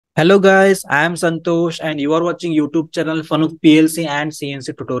Hello guys, I am Santosh and you are watching YouTube channel FANUC PLC and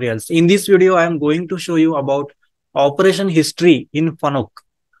CNC tutorials. In this video, I am going to show you about operation history in FANUC.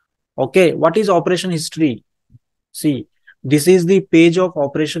 Okay, what is operation history? See, this is the page of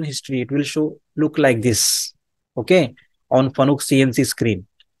operation history. It will look like this. Okay, on FANUC CNC screen.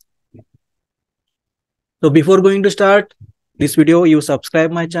 So before going to start this video, you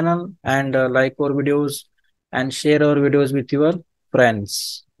subscribe my channel and like our videos and share our videos with your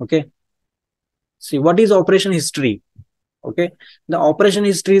friends. Okay, see what is operation history? Okay, the operation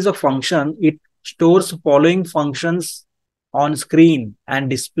history is a function. It stores following functions on screen and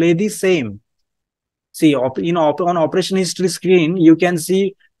display the same. See, on operation history screen, you can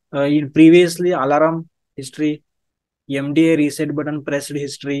see in previously alarm history, MDA reset button pressed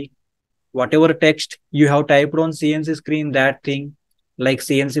history, whatever text you have typed on CNC screen, that thing like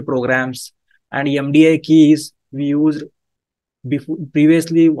CNC programs and MDA keys we used before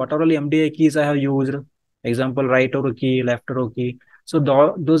previously. What are all MDA keys I have used? Example, right arrow key, left arrow key. So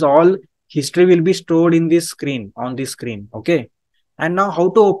those all history will be stored in this screen, on this screen. Okay. And now how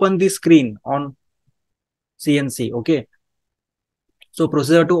to open this screen on CNC? Okay. So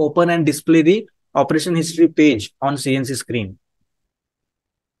procedure to open and display the operation history page on CNC screen.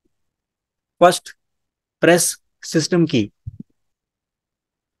 First, press system key.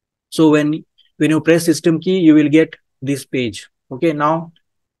 So when you press system key, you will get this page. Okay. Now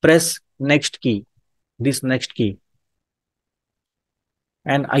press next key, this next key,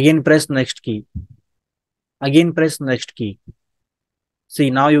 and again press next key. Again press next key. See,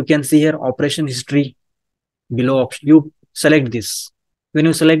 now you can see here operation history below option. You select this. When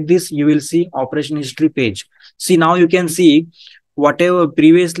you select this, you will see operation history page. See, now you can see whatever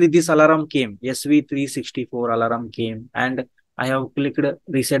previously this alarm came, SV364 alarm came, and I have clicked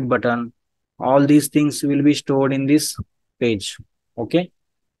reset button. All these things will be stored in this page. Okay.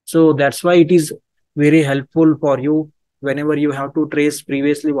 So that's why it is very helpful for you whenever you have to trace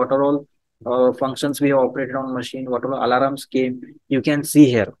previously what are all functions we have operated on machine, what all alarms came. You can see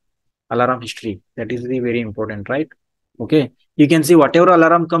here alarm history. That is the very important, right? Okay. You can see whatever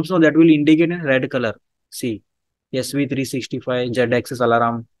alarm comes now, that will indicate in red color. See, SV365 Z-axis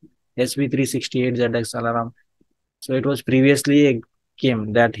alarm, SV368 Z-axis alarm. So it was previously a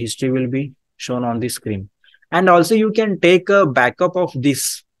came, that history will be shown on the screen. And also you can take a backup of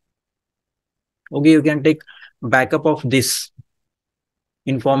this. Okay, you can take backup of this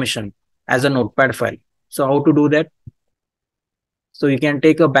information as a notepad file. So how to do that? So you can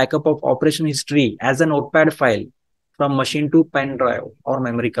take a backup of operation history as a notepad file from machine to pen drive or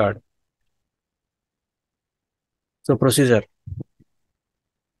memory card. So procedure.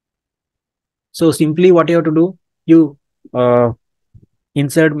 So simply what you have to do, you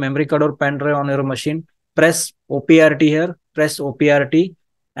insert memory card or pen drive on your machine, press OPRT here, press OPRT,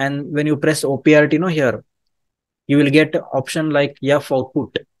 and when you press OPRT, here, you will get option like F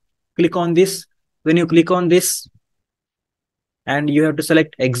output. Click on this. When you click on this, and you have to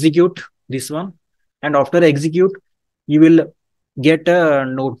select execute this one, and after execute, you will get a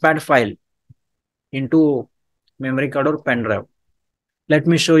notepad file into memory card or pen drive. Let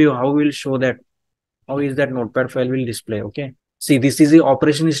me show you how we'll show that. How is that notepad file will display? Okay. See, this is the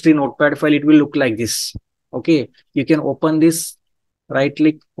operation history notepad file. It will look like this. Okay. You can open this, right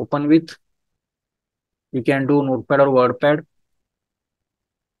click, open with. You can do notepad or wordpad.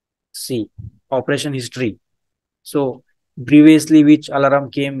 See, operation history. So previously which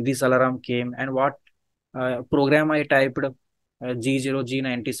alarm came, this alarm came, and what program I typed, G0,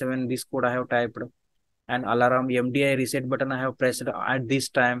 G97, this code I have typed, and alarm MDI reset button I have pressed at this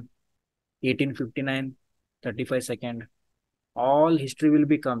time, 18:59, 35 seconds. All history will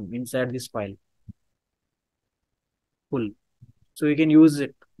become inside this file full. So you can use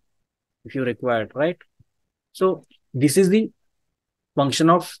it if you required, right? So this is the function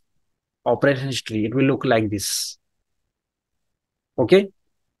of operation history. It will look like this. Okay.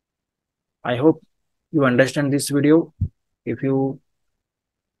 I hope you understand this video. If you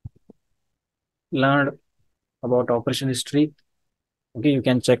learned about operation history, okay, you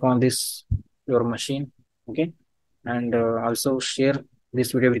can check on this your machine. Okay. And also share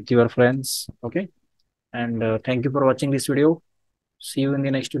this video with your friends. Okay. And thank you for watching this video. See you in the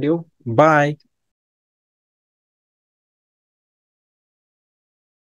next video. Bye.